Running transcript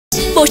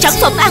bộ sản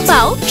phẩm an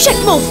bảo, sạch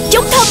mụn,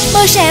 chống thâm,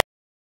 mờ sẹo.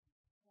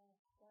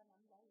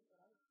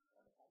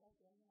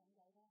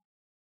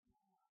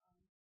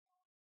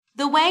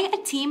 The way a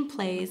team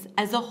plays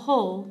as a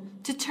whole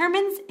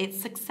determines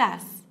its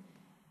success.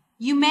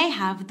 You may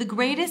have the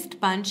greatest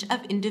bunch of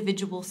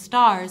individual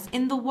stars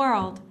in the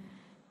world,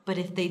 but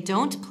if they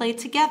don't play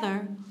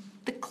together,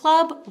 the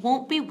club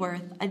won't be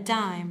worth a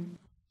dime.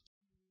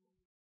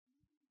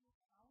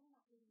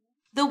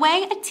 The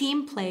way a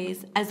team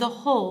plays as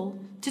a whole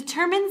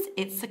determines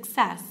its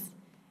success.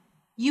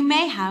 You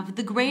may have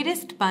the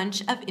greatest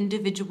bunch of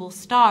individual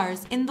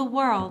stars in the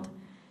world,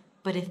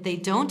 but if they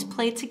don't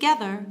play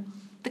together,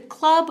 the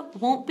club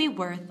won't be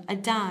worth a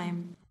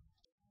dime.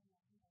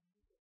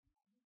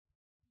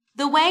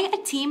 The way a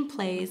team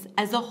plays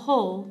as a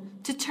whole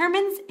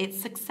determines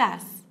its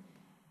success.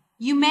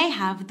 You may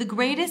have the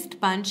greatest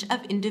bunch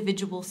of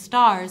individual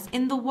stars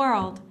in the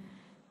world,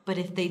 but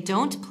if they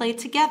don't play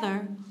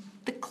together,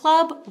 the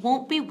club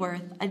won't be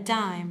worth a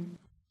dime.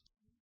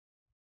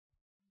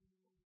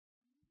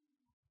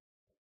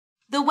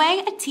 The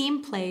way a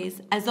team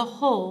plays as a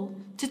whole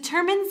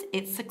determines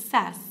its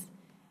success.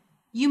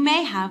 You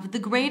may have the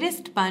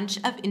greatest bunch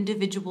of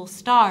individual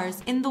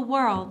stars in the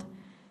world,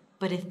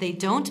 but if they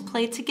don't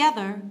play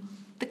together,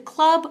 the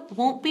club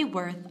won't be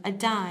worth a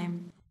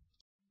dime.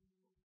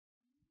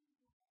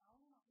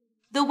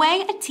 The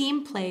way a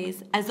team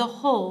plays as a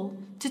whole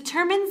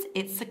determines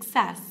its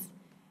success.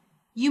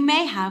 You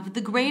may have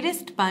the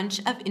greatest bunch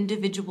of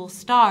individual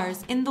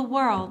stars in the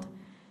world,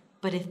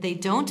 but if they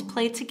don't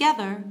play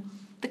together,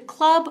 the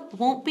club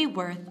won't be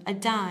worth a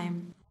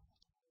dime.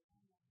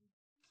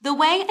 The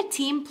way a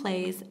team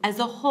plays as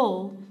a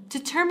whole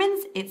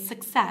determines its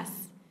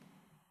success.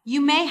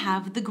 You may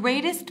have the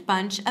greatest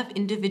bunch of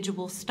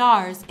individual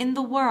stars in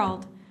the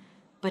world,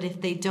 but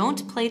if they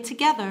don't play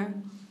together,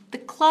 the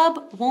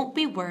club won't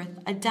be worth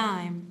a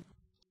dime.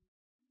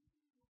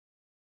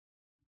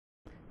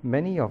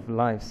 Many of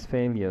life's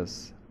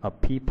failures are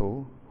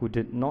people who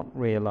did not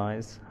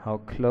realize how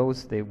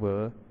close they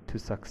were to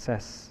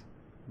success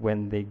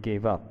when they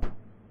gave up.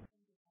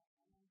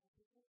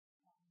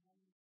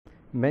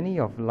 Many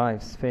of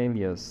life's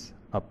failures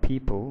are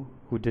people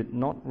who did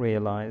not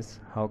realize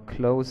how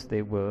close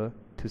they were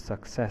to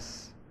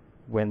success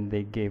when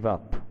they gave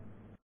up.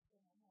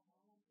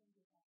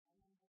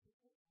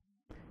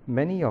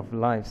 Many of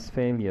life's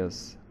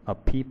failures are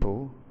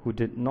people who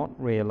did not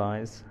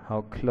realize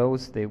how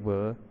close they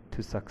were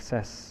to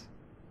success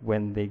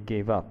when they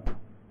gave up.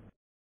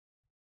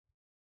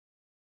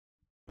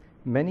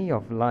 Many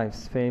of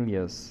life's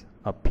failures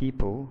are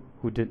people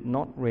who did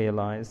not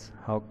realize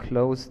how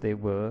close they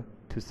were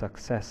to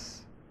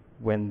success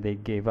when they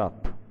gave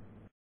up.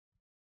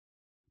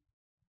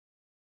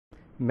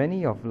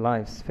 Many of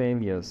life's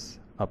failures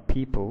are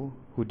people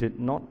who did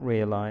not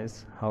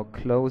realize how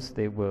close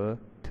they were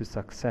to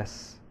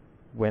success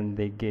when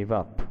they gave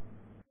up.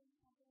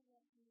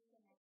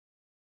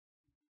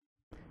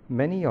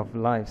 Many of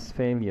life's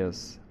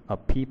failures are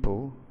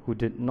people who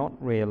did not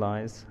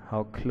realize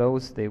how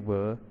close they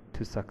were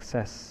to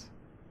success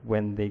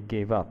when they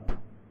gave up.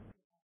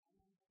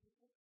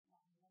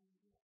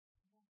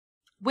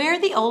 Wear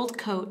the old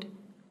coat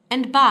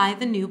and buy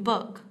the new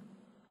book.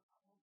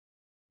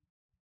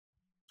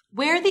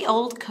 Wear the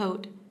old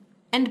coat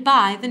and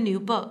buy the new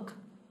book.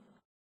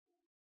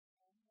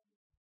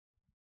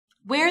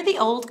 Wear the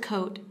old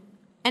coat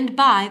and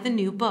buy the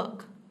new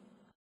book.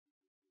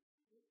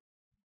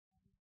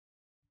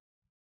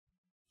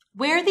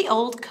 Wear the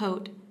old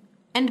coat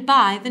and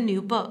buy the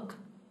new book.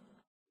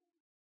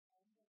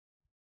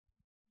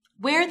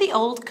 Wear the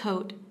old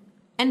coat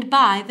and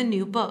buy the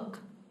new book.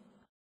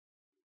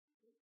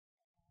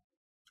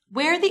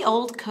 Wear the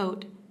old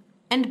coat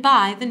and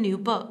buy the new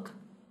book.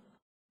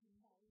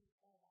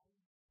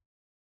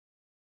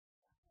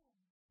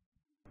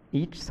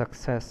 Each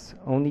success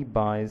only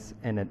buys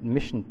an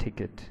admission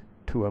ticket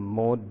to a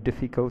more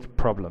difficult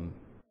problem.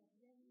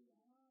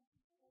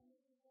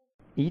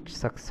 Each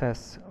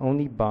success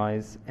only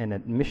buys an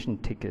admission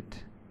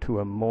ticket to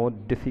a more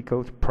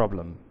difficult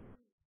problem.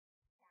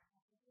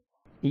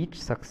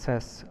 Each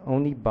success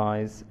only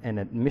buys an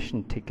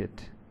admission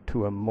ticket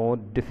to a more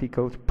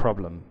difficult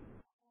problem.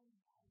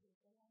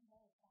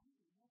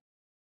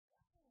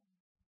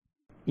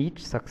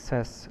 Each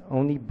success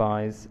only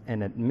buys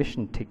an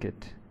admission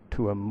ticket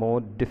to a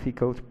more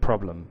difficult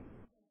problem.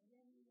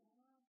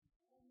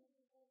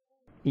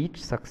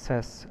 Each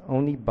success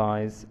only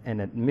buys an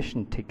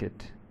admission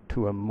ticket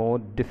to a more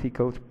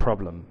difficult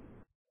problem.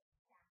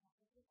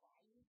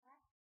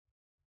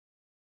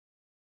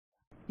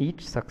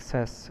 Each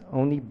success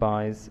only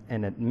buys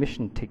an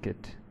admission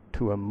ticket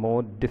to a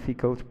more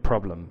difficult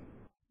problem.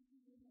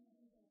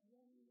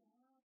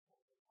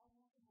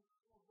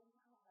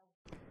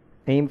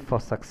 Aim for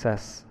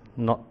success,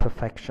 not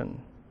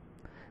perfection.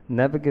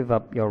 Never give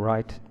up your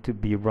right to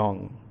be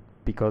wrong,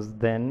 because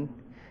then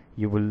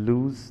you will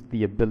lose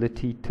the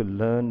ability to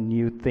learn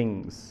new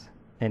things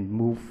and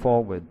move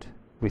forward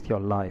with your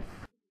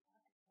life.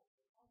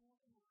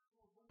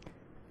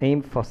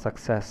 Aim for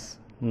success,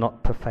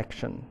 not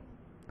perfection.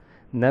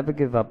 Never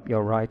give up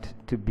your right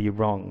to be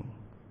wrong,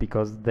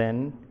 because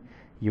then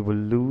you will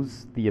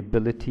lose the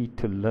ability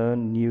to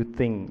learn new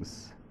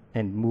things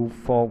and move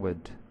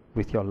forward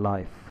with your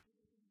life.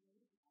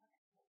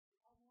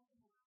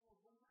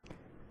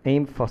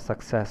 Aim for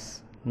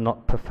success,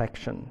 not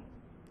perfection.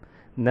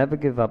 Never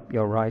give up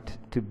your right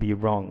to be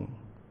wrong,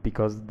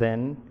 because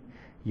then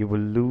you will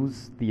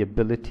lose the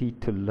ability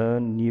to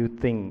learn new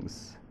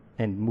things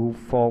and move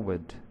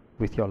forward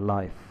with your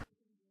life.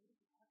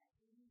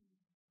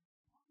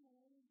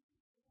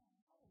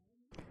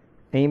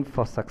 Aim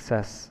for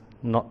success,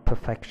 not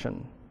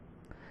perfection.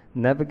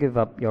 Never give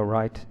up your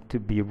right to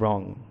be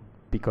wrong,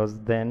 because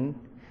then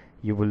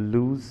you will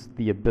lose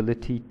the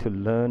ability to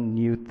learn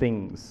new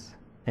things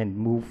and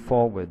move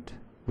forward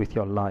with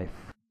your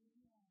life.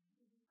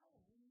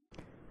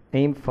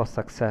 Aim for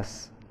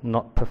success,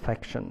 not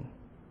perfection.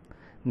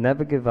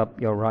 Never give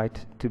up your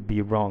right to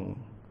be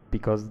wrong,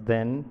 because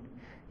then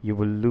you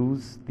will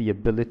lose the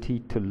ability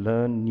to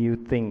learn new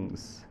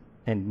things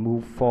and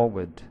move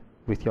forward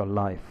with your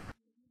life.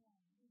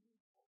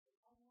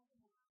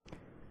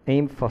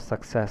 Aim for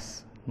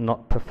success,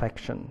 not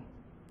perfection.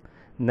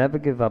 Never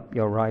give up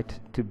your right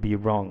to be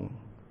wrong,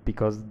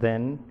 because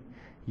then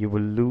you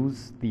will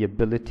lose the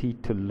ability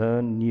to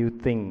learn new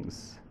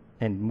things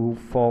and move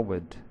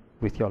forward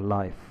with your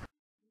life.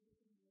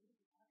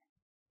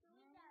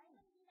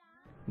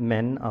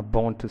 Men are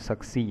born to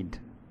succeed,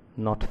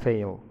 not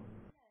fail.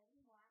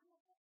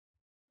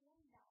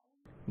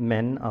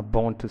 Men are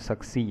born to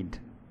succeed,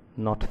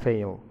 not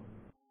fail.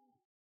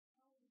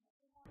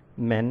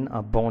 Men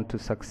are born to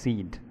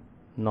succeed,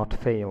 not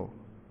fail.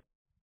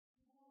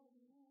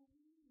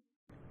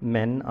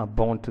 Men are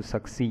born to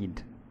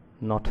succeed,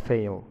 not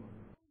fail.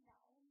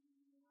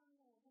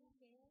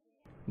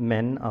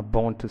 Men are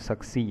born to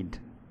succeed,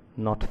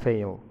 not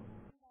fail.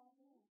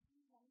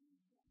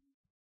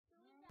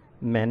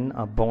 Men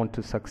are born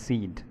to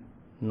succeed,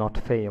 not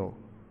fail.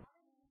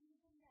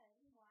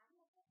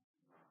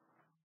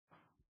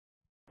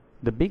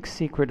 The big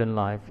secret in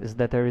life is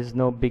that there is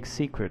no big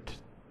secret.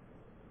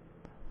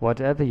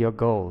 Whatever your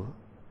goal,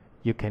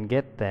 you can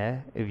get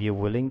there if you're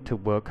willing to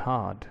work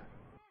hard.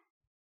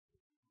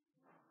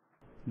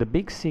 The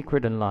big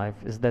secret in life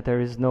is that there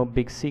is no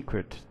big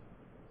secret.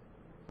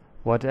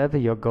 Whatever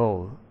your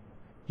goal,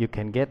 you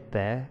can get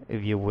there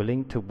if you're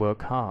willing to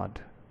work hard.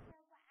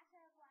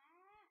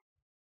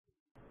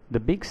 The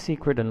big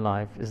secret in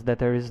life is that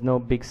there is no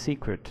big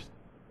secret.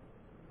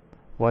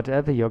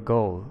 Whatever your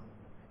goal,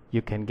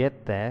 you can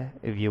get there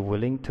if you're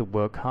willing to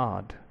work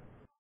hard.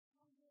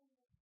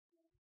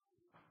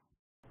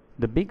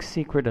 The big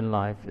secret in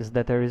life is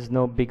that there is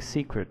no big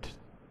secret.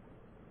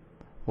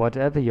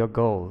 Whatever your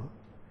goal,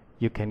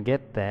 you can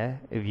get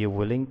there if you're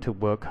willing to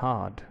work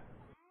hard.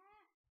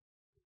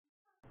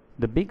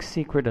 The big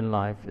secret in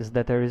life is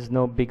that there is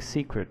no big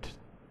secret.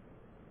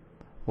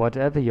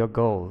 Whatever your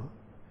goal,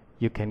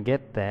 you can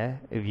get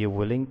there if you're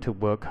willing to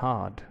work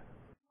hard.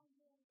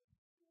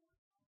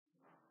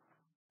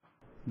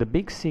 The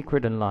big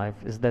secret in life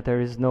is that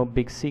there is no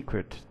big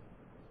secret.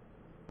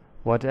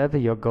 Whatever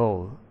your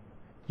goal,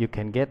 you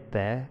can get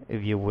there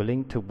if you're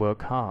willing to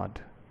work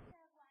hard.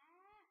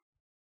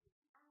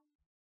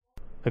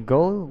 A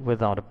goal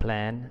without a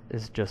plan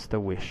is just a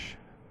wish.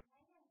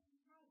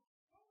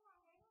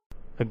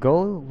 A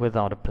goal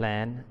without a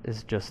plan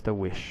is just a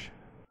wish.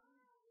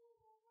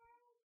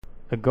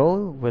 A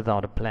goal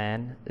without a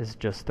plan is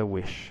just a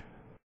wish.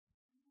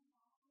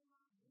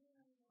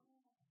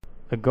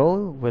 A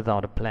goal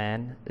without a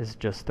plan is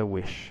just a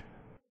wish.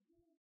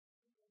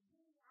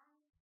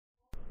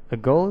 A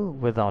goal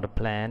without a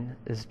plan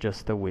is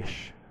just a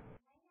wish.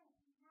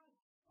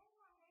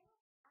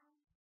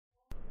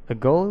 A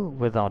goal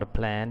without a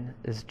plan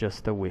is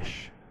just a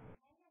wish.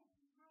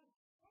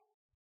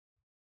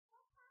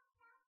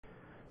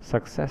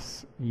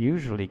 Success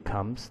usually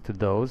comes to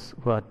those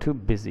who are too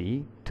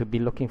busy to be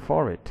looking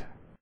for it.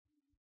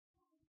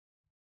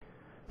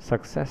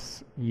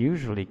 Success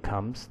usually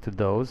comes to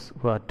those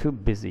who are too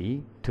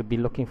busy to be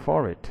looking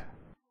for it.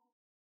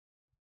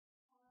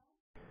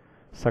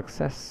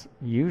 Success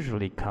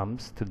usually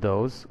comes to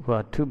those who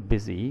are too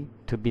busy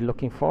to be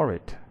looking for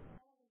it.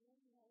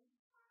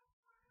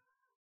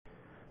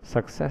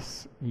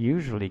 Success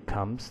usually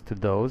comes to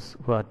those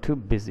who are too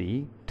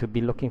busy to be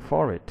looking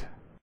for it.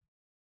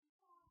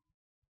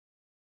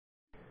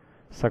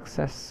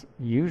 Success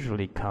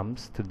usually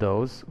comes to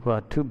those who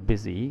are too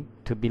busy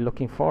to be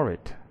looking for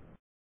it.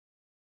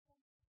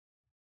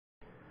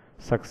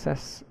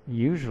 Success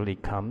usually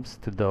comes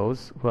to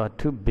those who are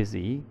too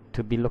busy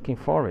to be looking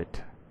for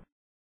it.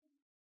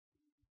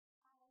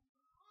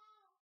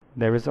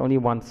 There is only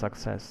one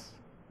success: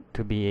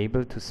 to be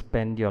able to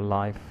spend your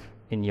life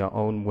in your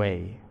own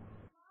way.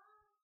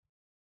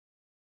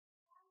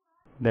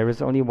 There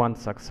is only one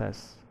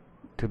success: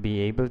 to be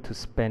able to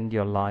spend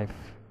your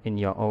life in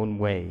your own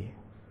way.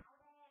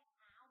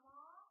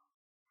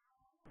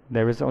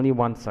 There is only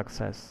one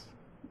success: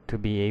 to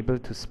be able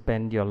to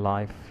spend your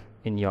life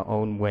in your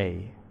own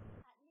way.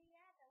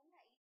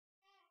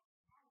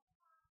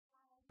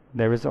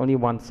 There is only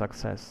one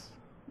success: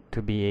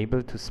 to be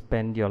able to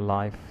spend your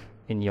life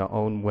in your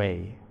own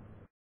way.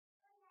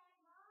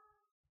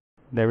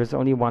 There is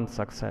only one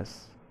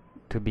success: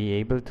 to be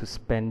able to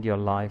spend your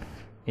life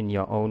in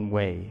your own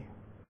way.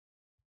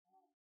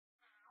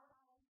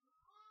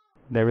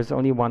 There is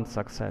only one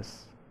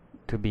success: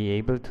 to be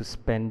able to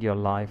spend your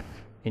life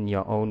in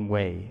your own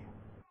way.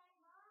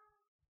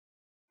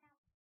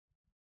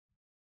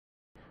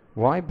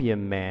 Why be a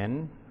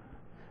man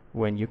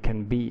when you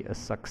can be a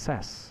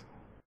success?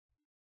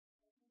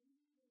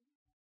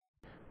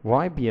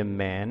 Why be a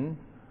man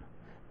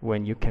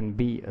when you can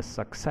be a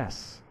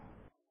success?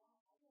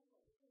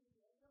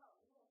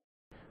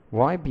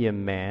 Why be a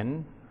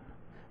man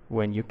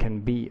when you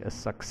can be a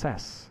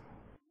success?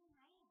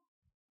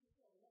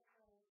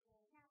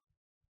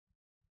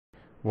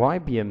 Why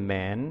be a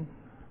man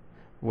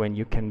when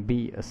you can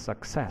be a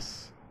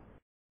success?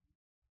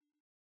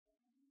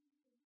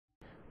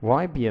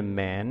 Why be a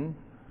man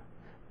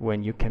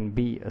when you can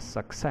be a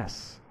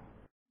success?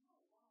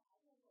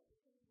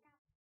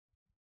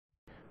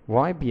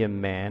 Why be a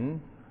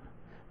man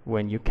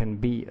when you can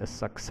be a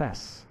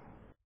success?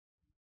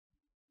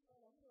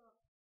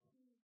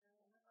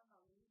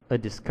 A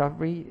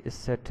discovery is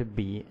said to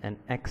be an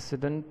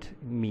accident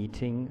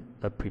meeting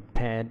a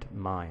prepared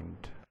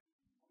mind.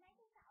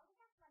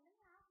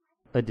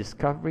 A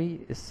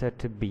discovery is said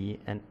to be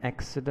an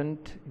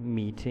accident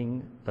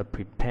meeting a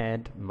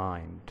prepared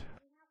mind.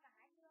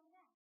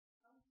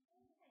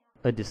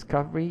 A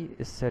discovery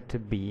is said to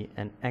be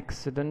an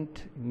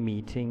accident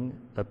meeting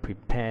a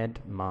prepared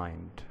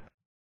mind.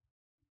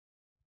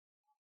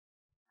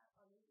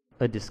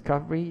 A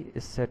discovery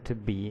is said to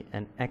be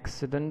an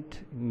accident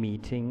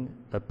meeting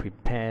a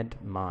prepared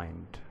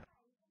mind.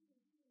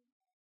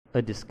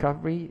 A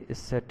discovery is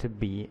said to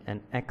be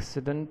an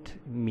accident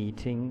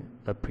meeting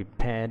a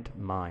prepared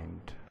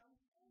mind.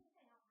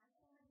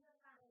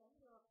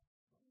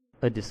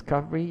 A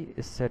discovery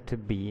is said to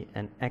be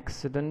an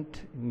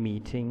accident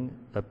meeting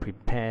a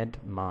prepared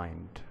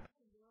mind.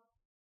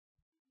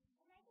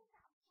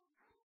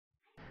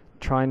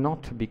 Try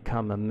not to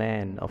become a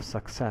man of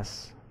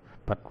success,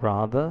 but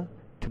rather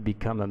to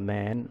become a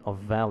man of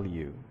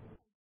value.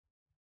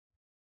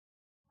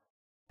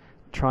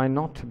 Try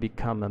not to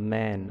become a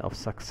man of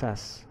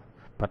success,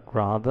 but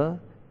rather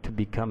to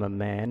become a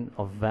man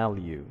of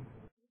value.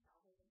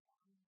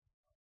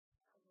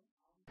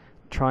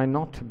 Try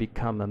not to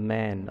become a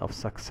man of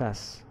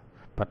success,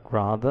 but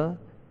rather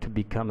to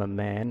become a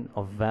man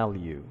of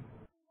value.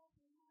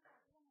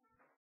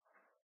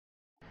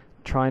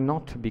 Try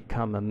not to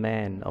become a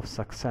man of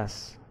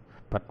success,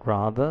 but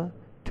rather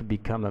to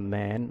become a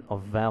man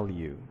of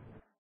value.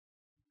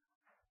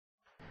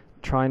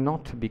 Try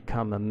not to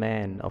become a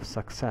man of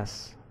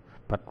success,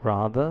 but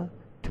rather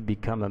to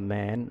become a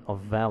man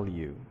of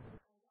value.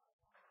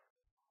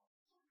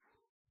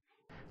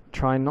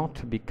 Try not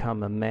to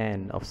become a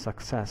man of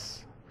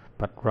success,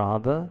 but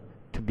rather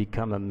to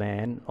become a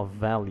man of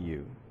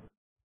value.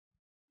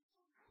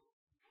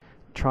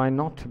 Try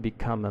not to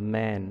become a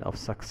man of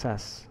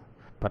success,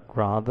 but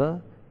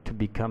rather to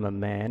become a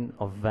man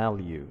of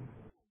value.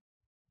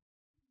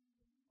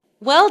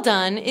 Well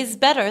done is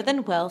better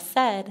than well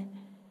said.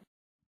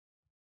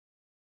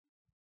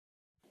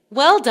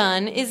 Well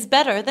done is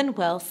better than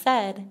well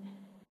said.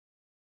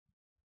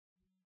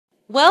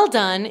 Well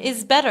done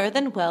is better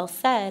than well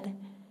said.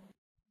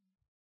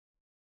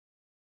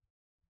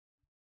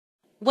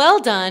 Well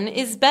done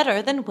is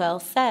better than well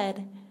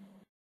said.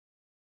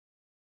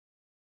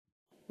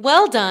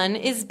 Well done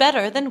is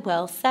better than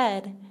well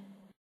said.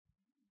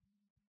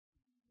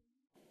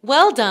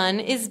 Well done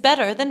is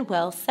better than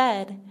well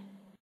said.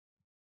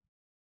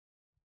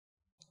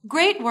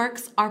 Great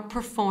works are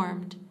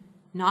performed,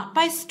 not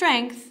by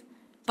strength,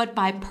 but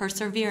by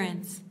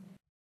perseverance.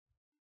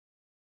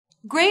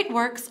 Great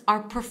works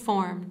are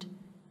performed,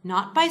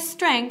 not by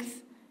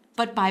strength,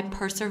 but by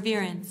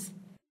perseverance.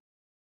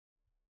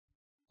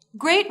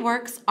 Great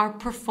works are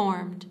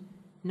performed,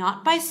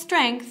 not by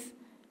strength,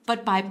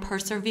 but by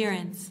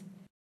perseverance.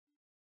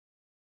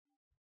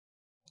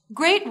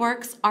 Great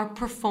works are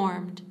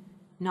performed,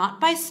 not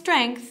by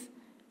strength,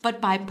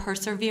 but by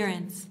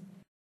perseverance.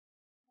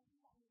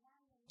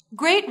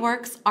 Great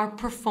works are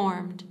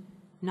performed,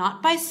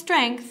 not by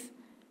strength,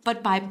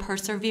 but by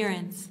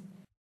perseverance.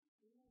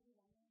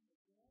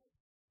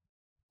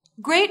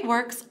 Great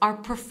works are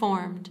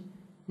performed,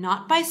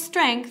 not by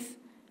strength,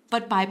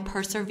 but by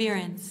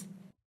perseverance.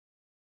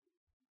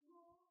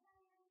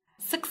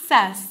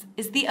 Success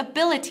is the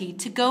ability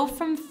to go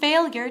from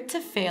failure to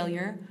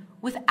failure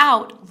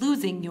without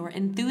losing your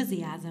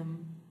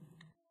enthusiasm.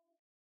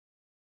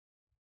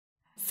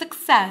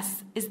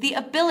 Success is the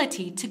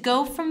ability to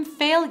go from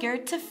failure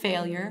to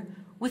failure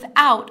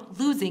without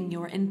losing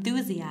your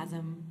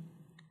enthusiasm.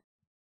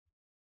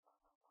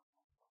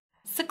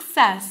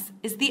 Success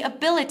is the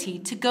ability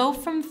to go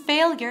from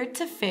failure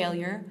to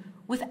failure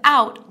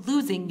without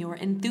losing your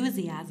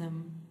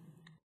enthusiasm.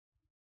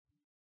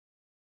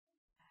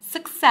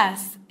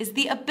 Success is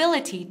the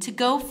ability to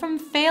go from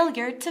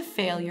failure to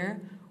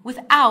failure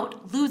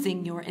without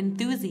losing your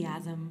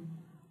enthusiasm.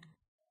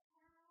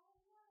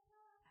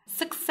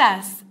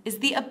 Success is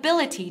the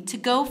ability to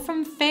go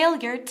from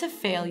failure to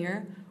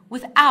failure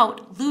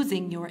without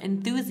losing your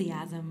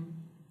enthusiasm.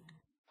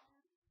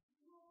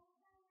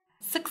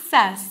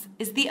 Success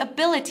is the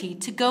ability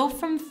to go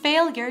from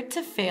failure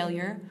to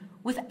failure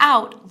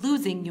without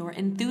losing your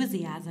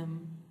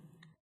enthusiasm.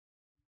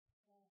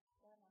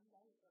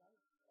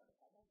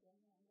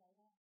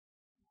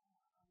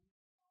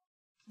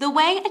 The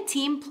way a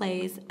team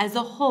plays as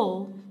a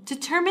whole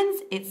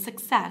determines its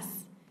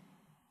success.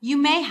 You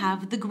may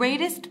have the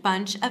greatest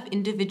bunch of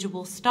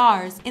individual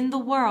stars in the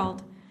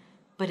world,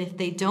 but if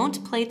they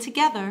don't play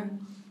together,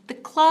 the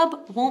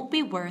club won't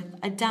be worth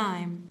a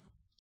dime.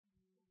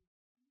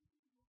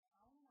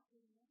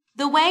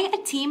 The way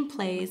a team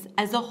plays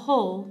as a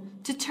whole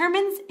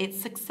determines its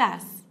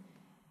success.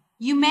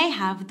 You may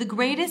have the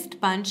greatest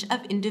bunch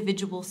of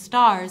individual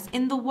stars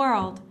in the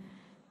world,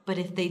 but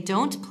if they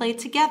don't play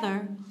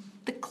together,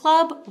 the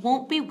club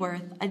won't be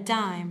worth a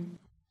dime.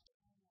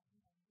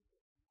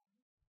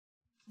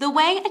 The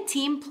way a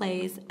team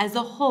plays as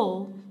a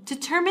whole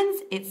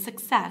determines its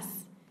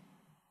success.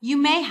 You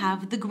may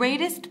have the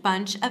greatest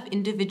bunch of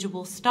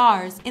individual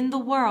stars in the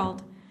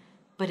world,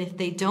 but if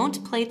they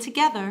don't play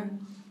together,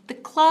 the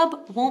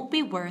club won't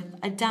be worth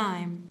a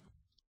dime.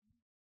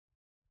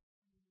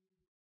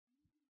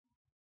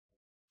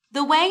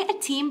 The way a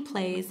team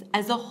plays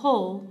as a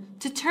whole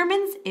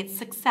determines its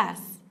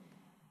success.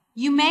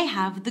 You may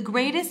have the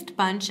greatest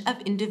bunch of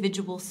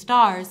individual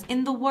stars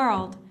in the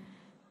world,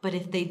 but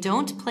if they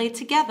don't play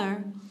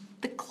together,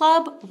 the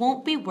club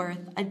won't be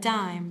worth a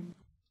dime.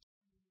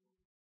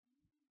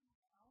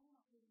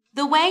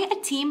 The way a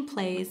team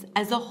plays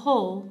as a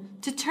whole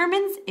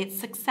determines its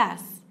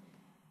success.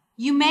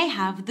 You may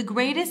have the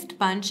greatest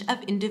bunch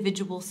of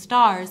individual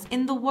stars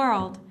in the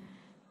world,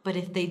 but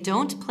if they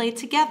don't play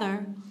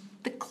together,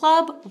 the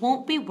club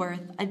won't be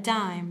worth a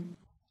dime.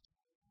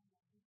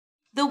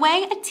 The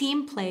way a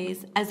team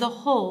plays as a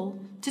whole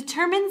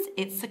determines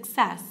its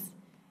success.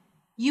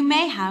 You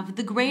may have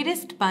the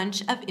greatest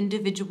bunch of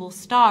individual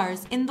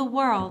stars in the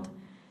world,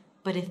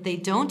 but if they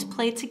don't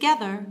play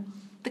together,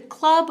 the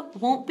club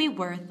won't be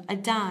worth a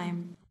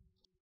dime.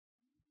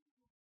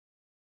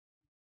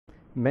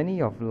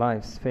 Many of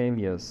life's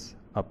failures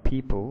are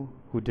people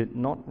who did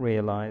not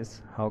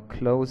realize how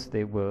close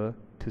they were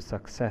to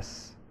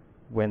success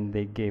when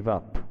they gave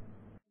up.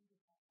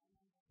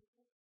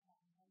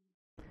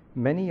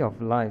 Many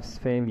of life's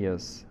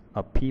failures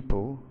are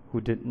people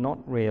who did not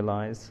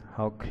realize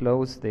how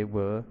close they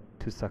were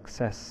to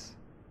success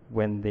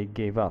when they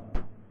gave up.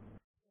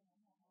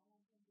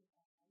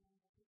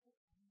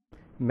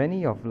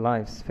 Many of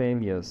life's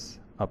failures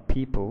are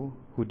people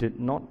who did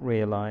not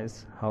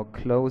realize how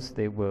close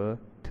they were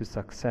to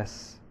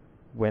success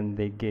when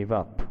they gave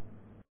up.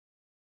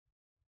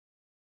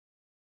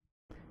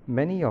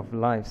 Many of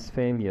life's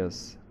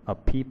failures are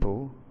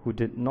people who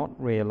did not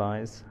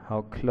realize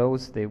how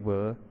close they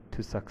were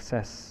to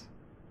success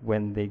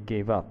when they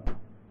gave up.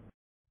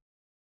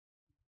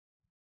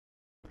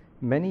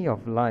 Many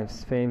of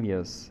life's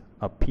failures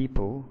are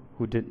people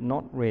who did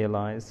not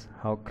realize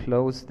how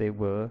close they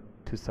were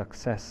to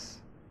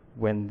success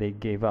when they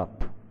gave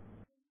up.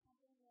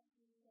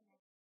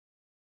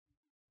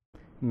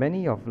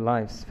 Many of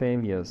life's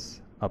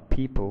failures are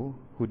people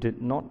who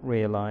did not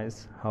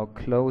realize how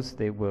close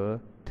they were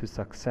to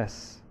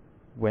success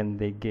when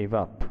they gave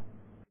up.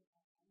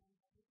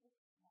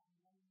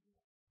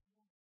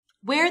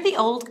 Wear the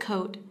old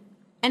coat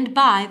and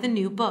buy the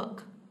new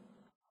book.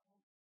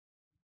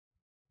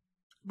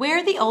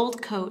 Wear the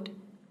old coat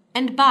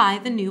and buy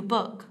the new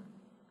book.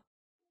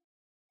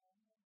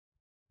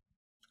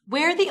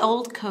 Wear the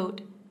old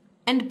coat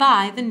and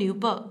buy the new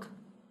book.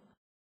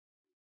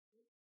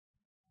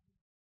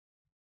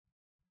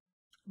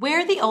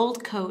 Wear the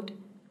old coat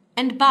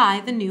and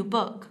buy the new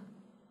book.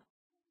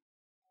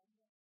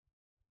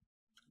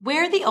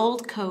 Wear the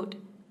old coat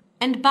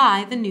and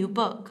buy the new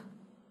book.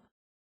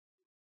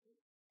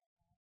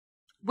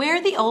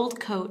 Wear the old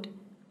coat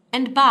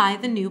and buy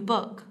the new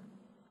book.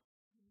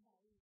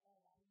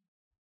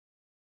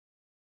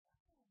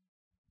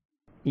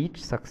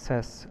 Each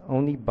success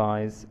only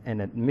buys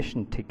an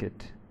admission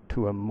ticket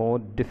to a more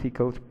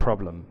difficult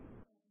problem.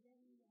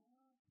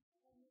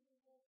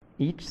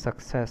 Each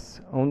success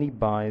only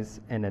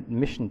buys an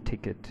admission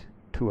ticket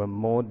to a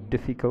more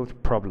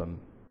difficult problem.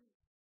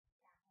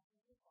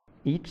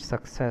 Each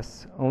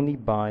success only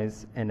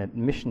buys an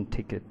admission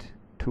ticket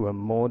to a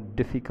more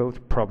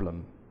difficult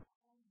problem.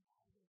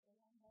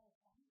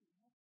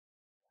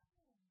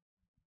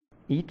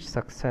 Each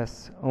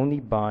success only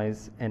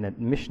buys an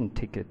admission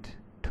ticket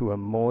to a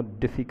more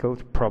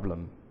difficult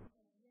problem.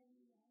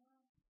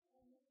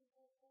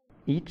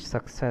 Each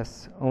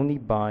success only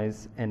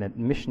buys an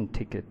admission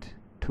ticket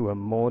to a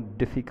more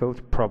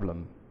difficult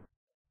problem.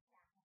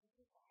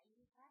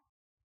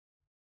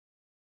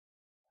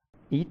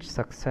 Each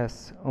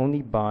success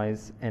only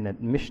buys an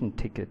admission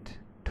ticket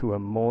to a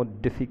more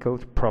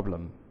difficult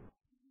problem.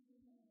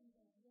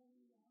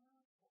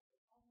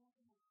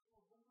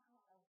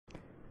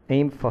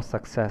 Aim for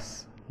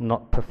success,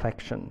 not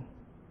perfection.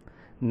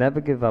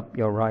 Never give up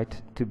your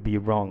right to be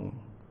wrong,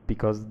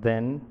 because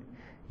then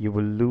you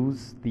will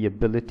lose the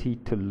ability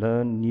to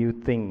learn new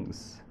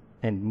things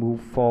and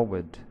move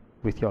forward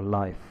with your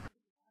life.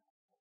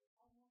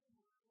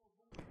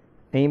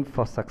 Aim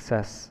for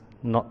success,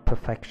 not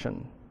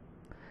perfection.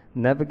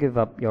 Never give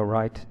up your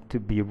right to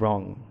be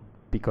wrong,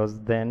 because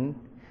then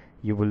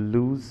you will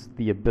lose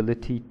the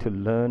ability to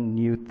learn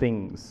new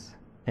things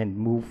and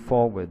move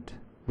forward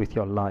with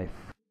your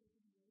life.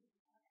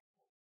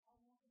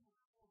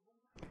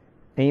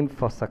 Aim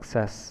for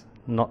success,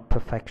 not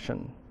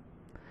perfection.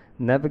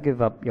 Never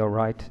give up your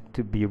right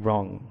to be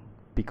wrong,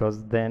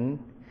 because then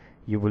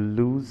you will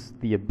lose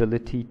the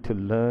ability to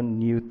learn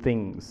new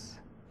things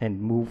and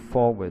move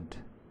forward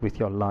with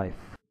your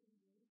life.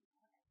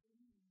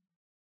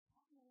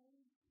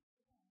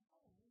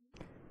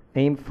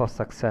 Aim for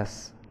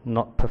success,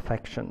 not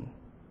perfection.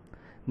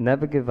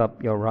 Never give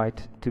up your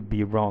right to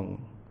be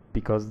wrong,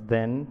 because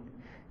then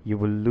you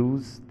will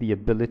lose the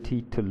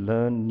ability to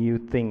learn new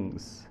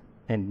things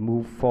and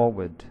move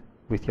forward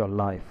with your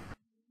life.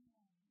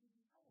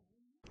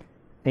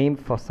 Aim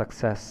for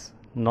success,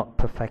 not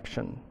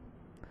perfection.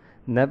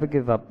 Never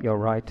give up your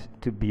right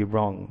to be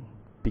wrong,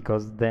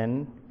 because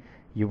then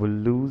you will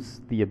lose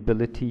the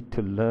ability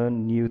to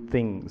learn new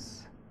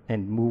things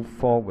and move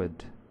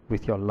forward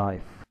with your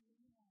life.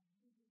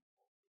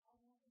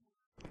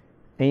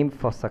 Aim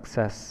for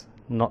success,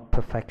 not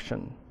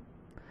perfection.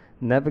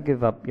 Never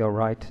give up your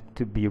right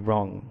to be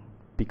wrong,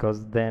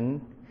 because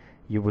then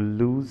you will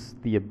lose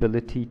the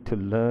ability to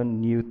learn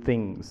new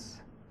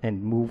things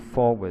and move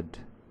forward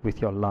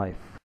with your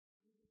life.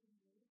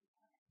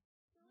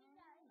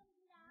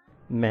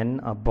 Men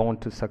are born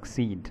to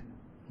succeed,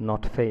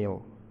 not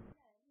fail.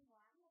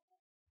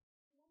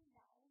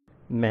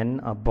 Men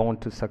are born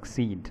to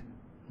succeed,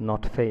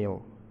 not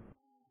fail.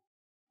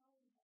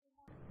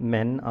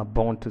 Men are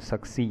born to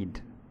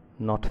succeed,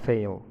 not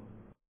fail.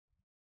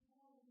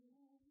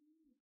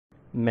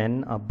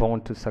 Men are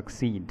born to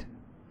succeed,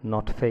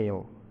 not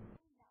fail.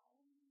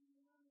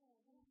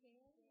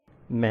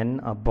 Men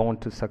are born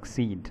to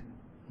succeed,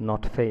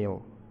 not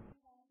fail.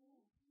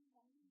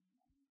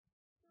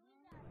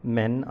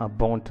 Men are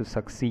born to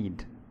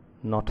succeed,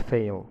 not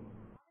fail.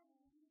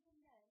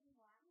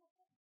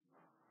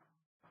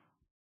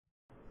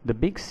 The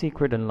big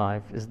secret in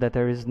life is that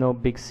there is no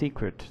big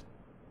secret.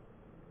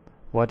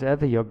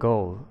 Whatever your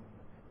goal,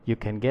 you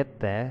can get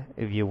there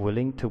if you're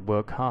willing to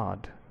work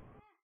hard.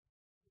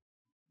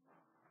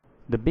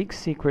 The big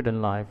secret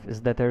in life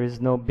is that there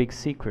is no big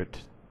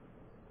secret.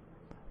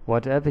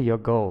 Whatever your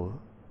goal,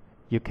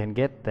 you can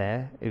get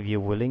there if you're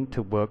willing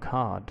to work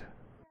hard.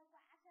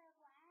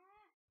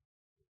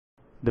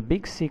 The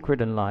big secret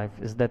in life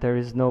is that there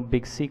is no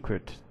big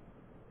secret.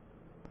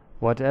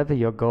 Whatever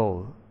your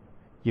goal,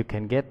 you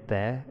can get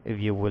there if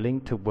you're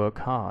willing to work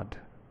hard.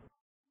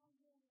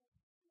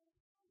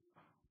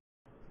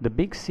 The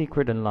big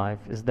secret in life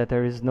is that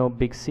there is no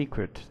big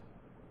secret.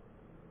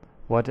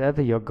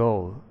 Whatever your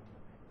goal,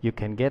 you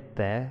can get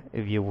there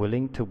if you're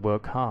willing to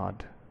work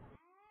hard.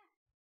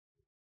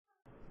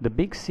 The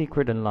big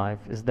secret in life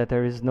is that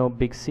there is no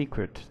big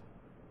secret.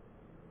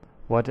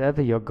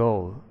 Whatever your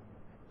goal,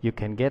 you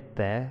can get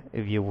there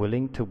if you're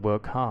willing to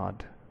work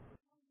hard.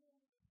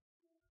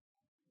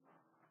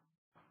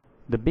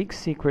 The big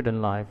secret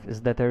in life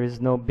is that there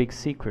is no big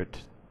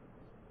secret.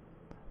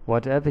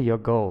 Whatever your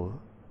goal,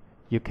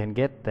 you can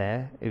get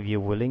there if you're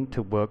willing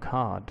to work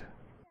hard.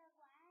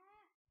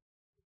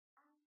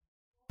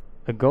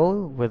 A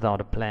goal without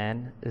a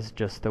plan is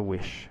just a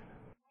wish.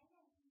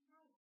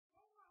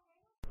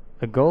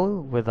 A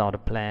goal without a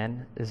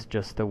plan is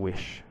just a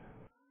wish.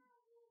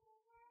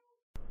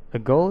 A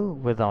goal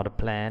without a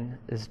plan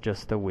is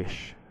just a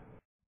wish.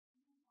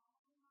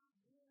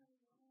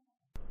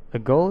 A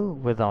goal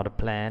without a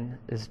plan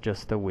is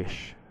just a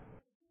wish.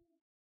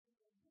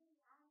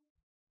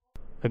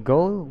 A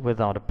goal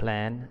without a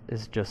plan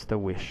is just a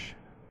wish.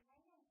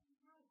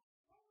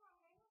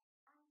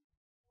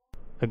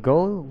 A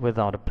goal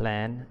without a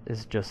plan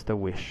is just a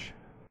wish.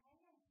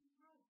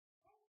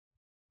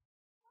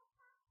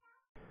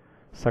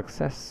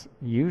 Success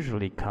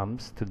usually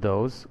comes to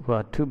those who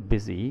are too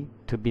busy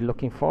to be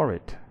looking for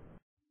it.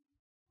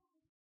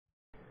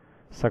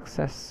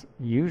 Success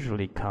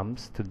usually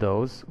comes to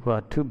those who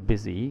are too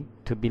busy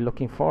to be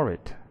looking for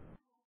it.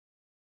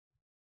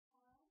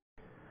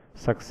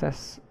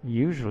 Success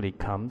usually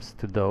comes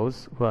to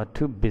those who are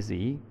too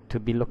busy to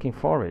be looking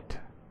for it.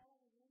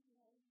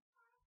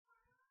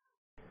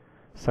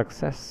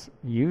 Success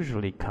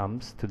usually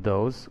comes to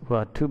those who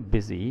are too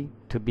busy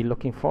to be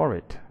looking for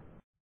it.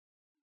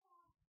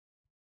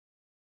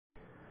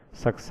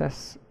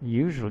 Success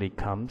usually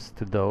comes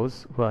to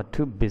those who are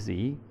too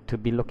busy to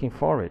be looking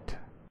for it.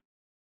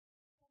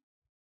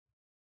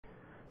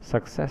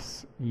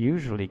 Success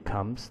usually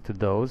comes to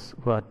those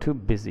who are too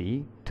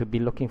busy to be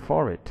looking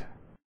for it.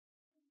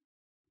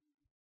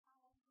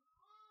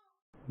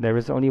 There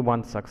is only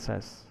one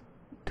success: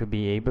 to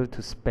be able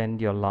to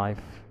spend your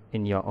life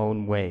in your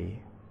own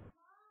way.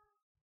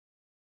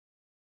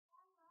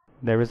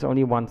 There is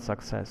only one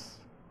success: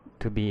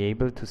 to be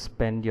able to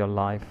spend your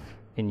life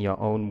in your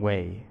own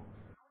way.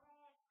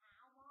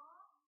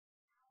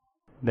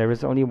 There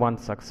is only one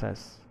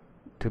success,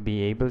 to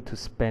be able to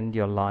spend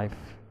your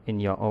life in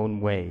your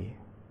own way.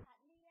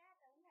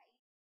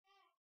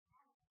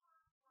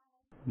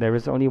 There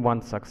is only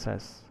one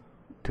success,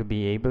 to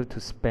be able to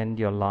spend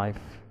your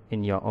life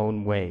in your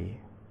own way.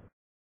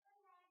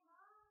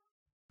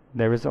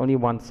 There is only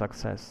one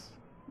success,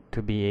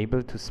 to be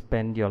able to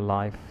spend your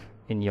life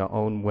in your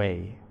own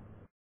way.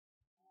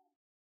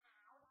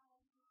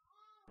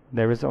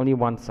 There is only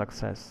one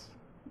success,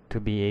 to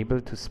be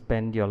able to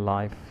spend your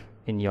life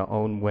in your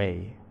own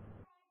way.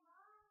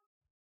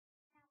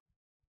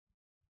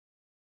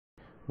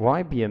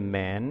 Why be a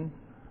man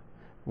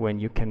when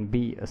you can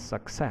be a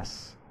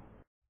success?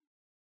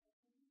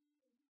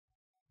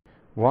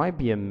 Why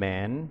be a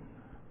man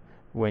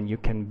when you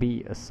can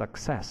be a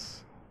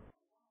success?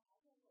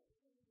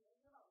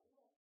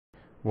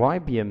 Why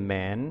be a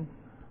man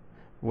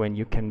when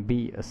you can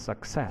be a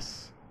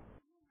success?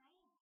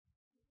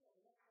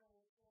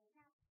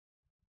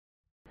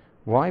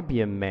 Why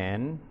be a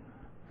man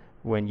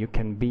when you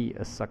can be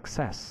a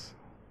success?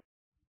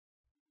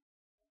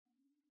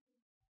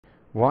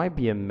 Why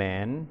be a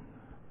man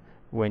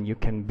when you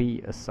can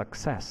be a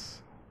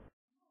success?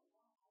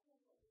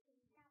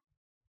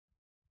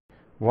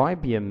 Why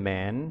be a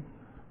man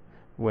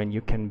when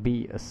you can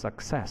be a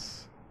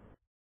success?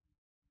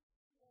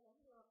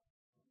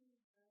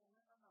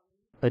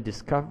 A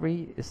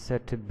discovery is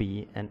said to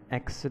be an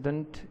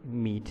accident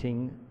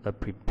meeting a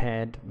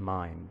prepared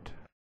mind.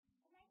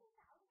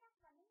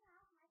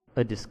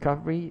 A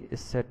discovery is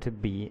said to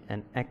be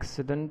an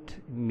accident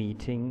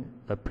meeting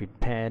a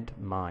prepared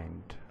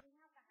mind.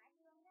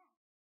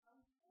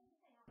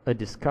 A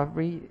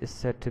discovery is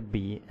said to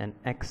be an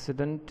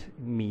accident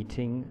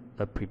meeting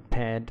a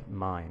prepared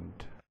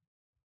mind.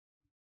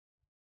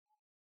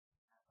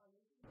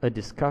 A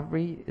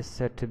discovery is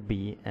said to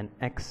be an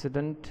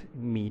accident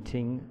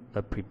meeting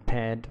a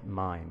prepared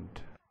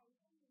mind.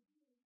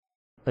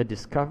 A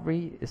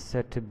discovery is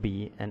said to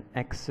be an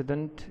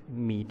accident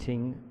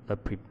meeting a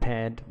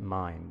prepared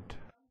mind.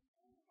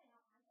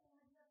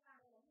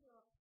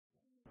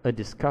 A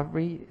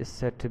discovery is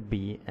said to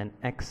be an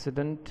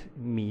accident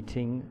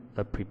meeting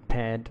a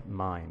prepared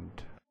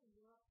mind.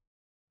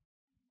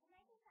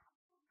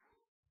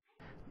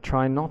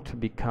 Try not to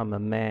become a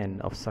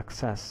man of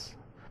success,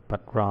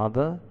 but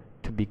rather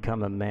to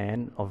become a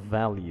man of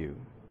value.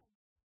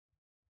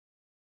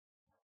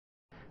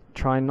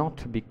 Try not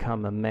to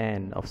become a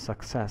man of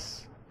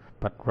success,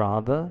 but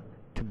rather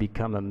to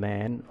become a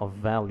man of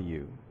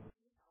value.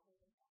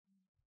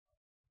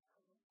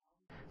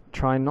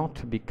 Try not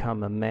to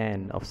become a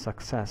man of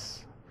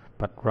success,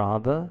 but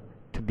rather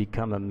to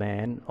become a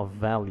man of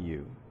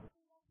value.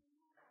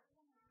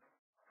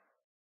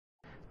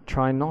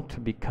 Try not to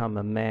become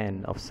a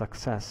man of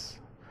success,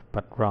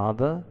 but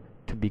rather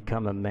to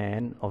become a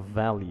man of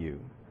value.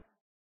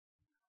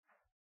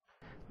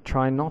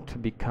 Try not to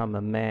become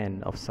a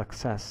man of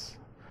success,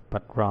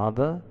 but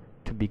rather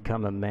to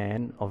become a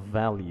man of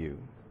value.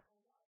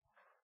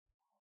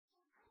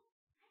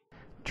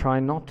 Try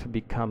not to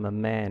become a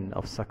man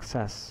of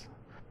success,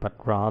 but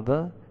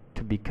rather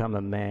to become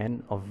a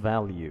man of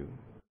value.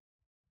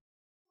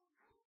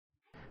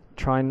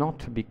 Try not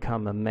to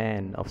become a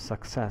man of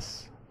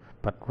success,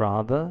 but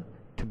rather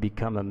to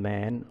become a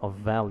man of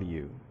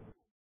value.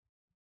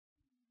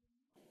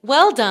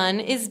 Well done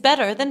is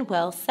better than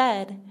well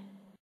said.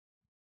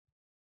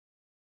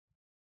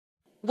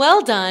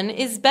 Well done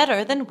is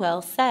better than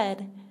well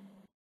said.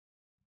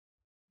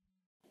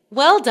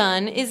 Well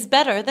done is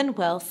better than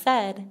well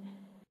said.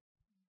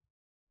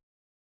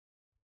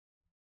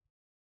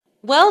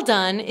 Well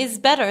done is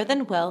better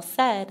than well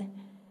said.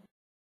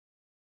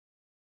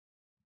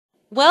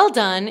 Well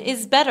done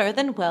is better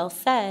than well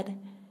said.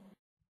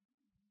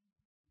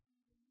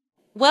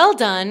 Well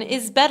done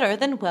is better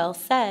than well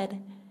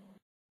said.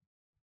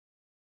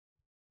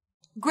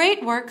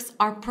 Great works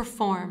are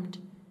performed,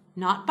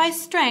 not by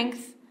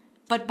strength,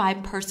 but by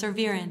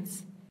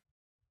perseverance.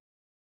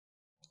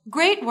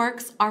 Great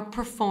works are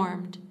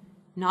performed,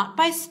 not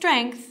by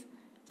strength,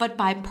 but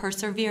by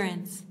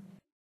perseverance.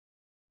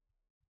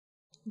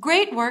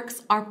 Great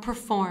works are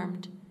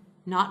performed,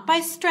 not by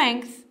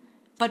strength,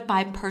 but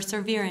by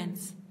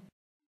perseverance.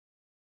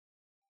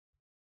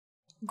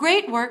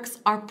 Great works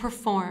are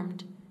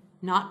performed,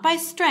 not by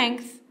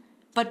strength,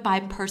 but by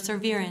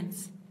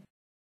perseverance.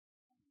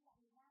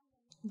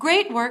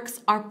 Great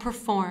works are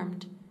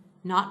performed,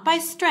 not by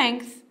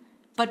strength,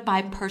 but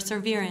by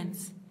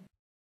perseverance.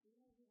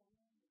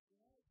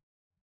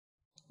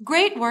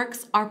 Great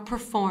works are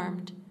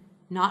performed,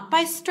 not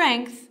by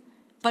strength,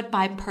 but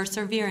by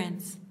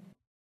perseverance.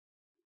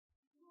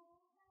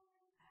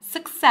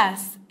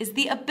 Success is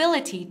the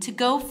ability to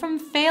go from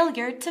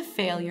failure to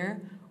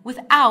failure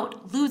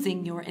without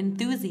losing your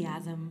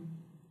enthusiasm.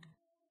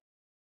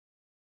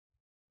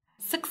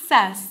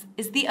 Success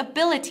is the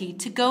ability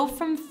to go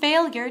from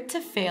failure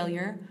to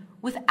failure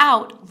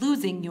without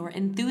losing your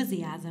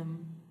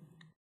enthusiasm.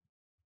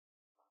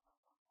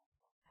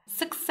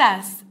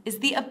 Success is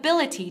the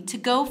ability to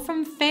go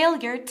from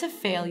failure to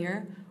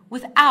failure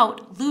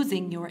without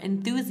losing your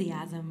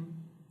enthusiasm.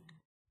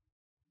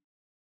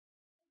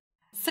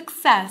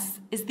 Success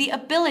is the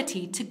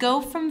ability to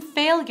go from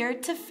failure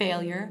to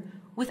failure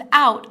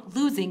without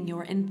losing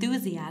your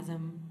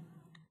enthusiasm.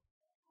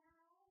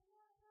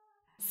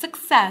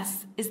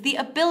 Success is the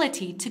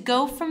ability to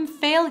go from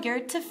failure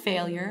to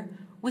failure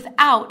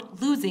without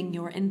losing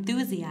your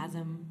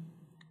enthusiasm.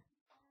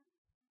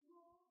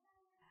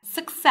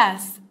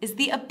 Success is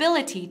the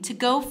ability to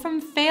go from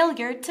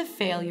failure to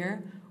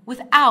failure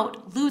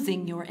without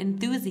losing your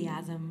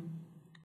enthusiasm.